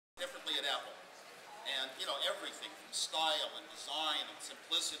you know, everything from style and design and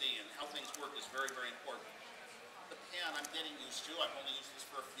simplicity and how things work is very, very important. The pen I'm getting used to. I've only used this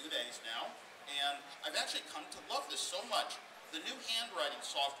for a few days now, and I've actually come to love this so much. The new handwriting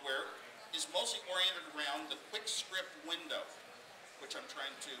software is mostly oriented around the Quickscript window, which I'm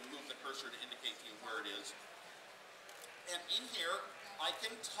trying to move the cursor to indicate to you where it is. And in here, I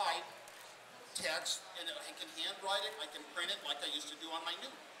can type text, and I can handwrite it, I can print it like I used to do on my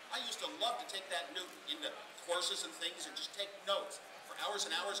Newton. I used to love to take that Newton into courses and things and just take notes. For hours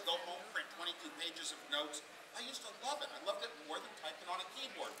and hours, go home, print 22 pages of notes. I used to love it. I loved it more than typing on a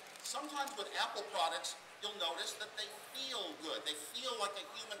keyboard. Sometimes with Apple products, you'll notice that they feel good. They feel like a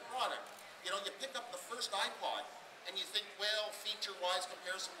human product. You know, you pick up the first iPod, and you think, well, feature-wise,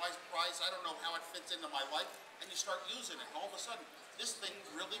 comparison-wise, price, I don't know how it fits into my life, and you start using it, and all of a sudden, this thing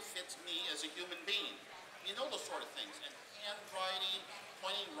really fits me as a human being. You know those sort of things. And handwriting,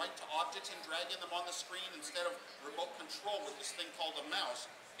 pointing right to objects and dragging them on the screen instead of remote control with this thing called a mouse,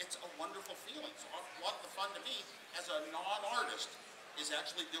 it's a wonderful feeling. So a lot of the fun to me, as a non-artist, is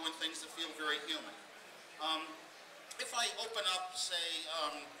actually doing things that feel very human. If I open up, say,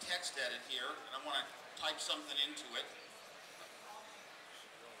 text edit here, and I want to type something into it,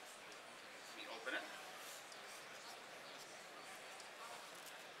 let me open it.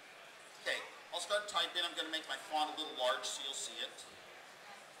 Okay, I'll start typing. I'm going to make my font a little large so you'll see it.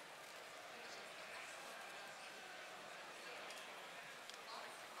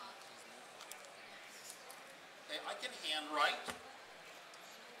 Okay, I can handwrite.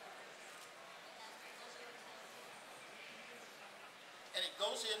 And it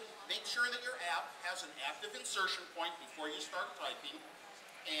goes in, make sure that your app has an active insertion point before you start typing.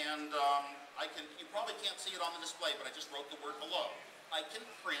 And you probably can't see it on the display, but I just wrote the word hello. I can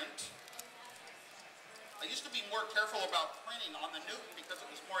print. I used to be more careful about printing on the Newton because it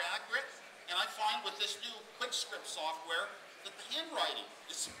was more accurate. And I find with this new Quickscript software that the handwriting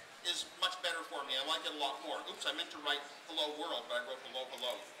is much better for me. I like it a lot more. Oops, I meant to write hello world, but I wrote hello,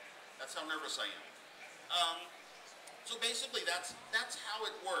 hello. That's how nervous I am. So basically, that's how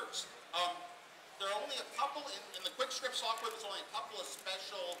it works. There are only a couple, in the Quickscript software, there's only a couple of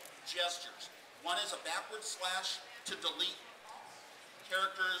special gestures. One is a backward slash to delete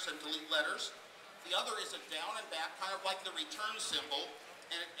characters and delete letters. The other is a down and back, kind of like the return symbol,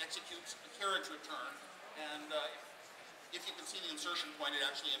 and it executes a carriage return. And if you can see the insertion point, it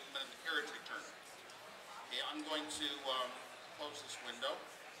actually implemented the carriage return. Okay, I'm going to close this window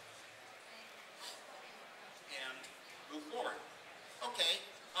and move forward. Okay,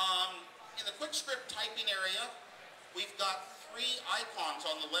 in the Quickscript typing area, we've got 3 icons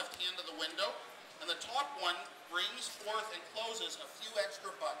on the left hand of the window, and the top one brings forth and closes a few extra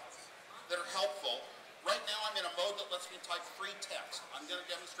buttons that are helpful. Right now I'm in a mode that lets me type free text. I'm going to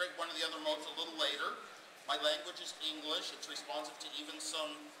demonstrate one of the other modes a little later. My language is English. It's responsive to even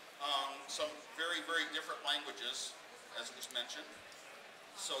some very, very different languages, as was mentioned.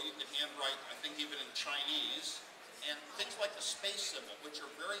 So you can handwrite, I think, even in Chinese. And things like the space symbol, which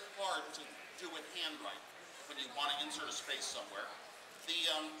are very hard to do with handwriting when you want to insert a space somewhere.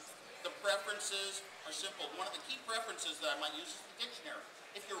 The preferences are simple. One of the key preferences that I might use is the dictionary.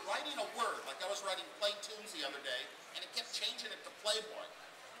 If you're writing a word, like I was writing Play Tunes the other day, and it kept changing it to Playboy,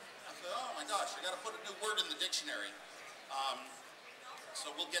 I thought, oh my gosh, I got to put a new word in the dictionary.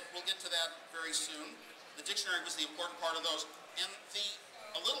 So we'll get to that very soon. The dictionary was the important part of those. And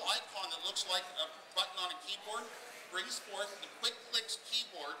a little icon that looks like a button on a keyboard brings forth the Quick Clicks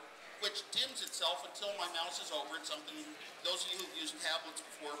keyboard, which dims itself until my mouse is over. It's something those of you who've used tablets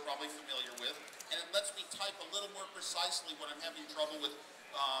before are probably familiar with. And it lets me type a little more precisely when I'm having trouble with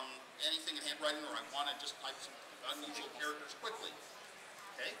anything in handwriting, or I want to just type some unusual characters quickly.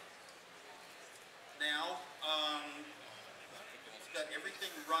 Okay. Now, I've got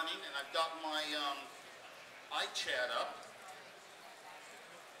everything running, and I've got my iChat up.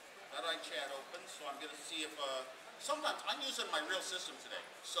 That iChat open, so I'm going to see if, sometimes I'm using my real system today,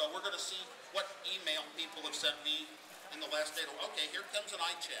 so we're going to see what email people have sent me in the last day. Okay, here comes an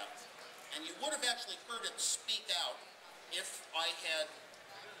iChat. And you would have actually heard it speak out if I had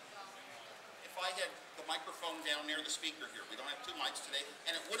the microphone down near the speaker here. We don't have 2 mics today.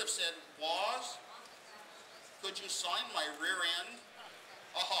 And it would have said, Woz, could you sign my rear end?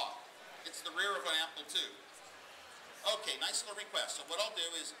 Aha, it's the rear of an Apple II. Okay, nice little request. So what I'll do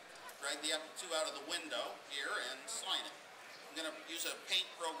is drag the Apple II out of the window here and sign it. I'm going to use a paint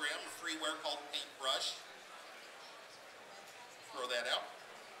program, a freeware called Paintbrush. Throw that out.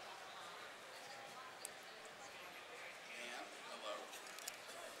 And hello.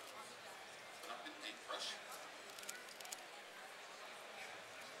 Put up in Paintbrush.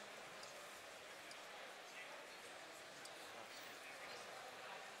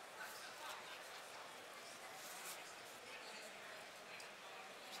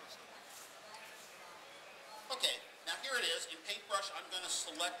 here it is. In Paintbrush, I'm going to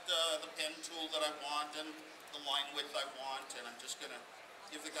select the pen tool that I want and the line width I want, and I'm just going to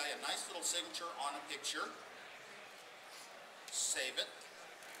give the guy a nice little signature on a picture. Save it.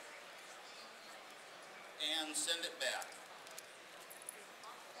 And send it back.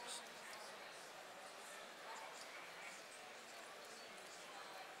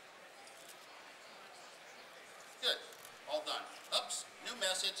 Good. All done. Oops. New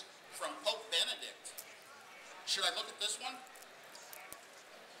message from Pope Benedict. Should I look at this one?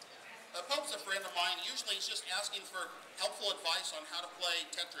 Pope's a friend of mine. Usually he's just asking for helpful advice on how to play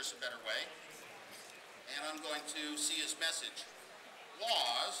Tetris a better way. And I'm going to see his message.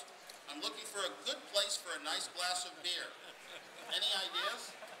 Woz, I'm looking for a good place for a nice glass of beer. Any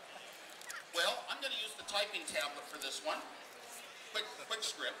ideas? Well, I'm going to use the typing tablet for this one.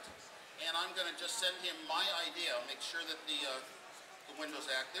 Quickscript. And I'm going to just send him my idea. Make sure that the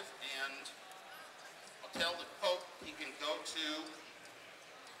window's active. And I'll tell the Pope he can go to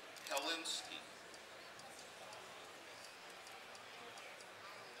Helsinki.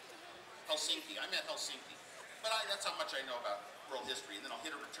 I meant Helsinki. But that's how much I know about world history. And then I'll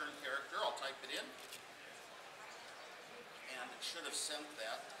hit a return character. I'll type it in. And it should have sent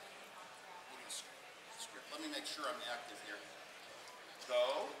that in the script. Let me make sure I'm active here.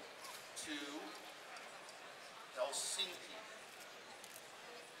 Go to Helsinki.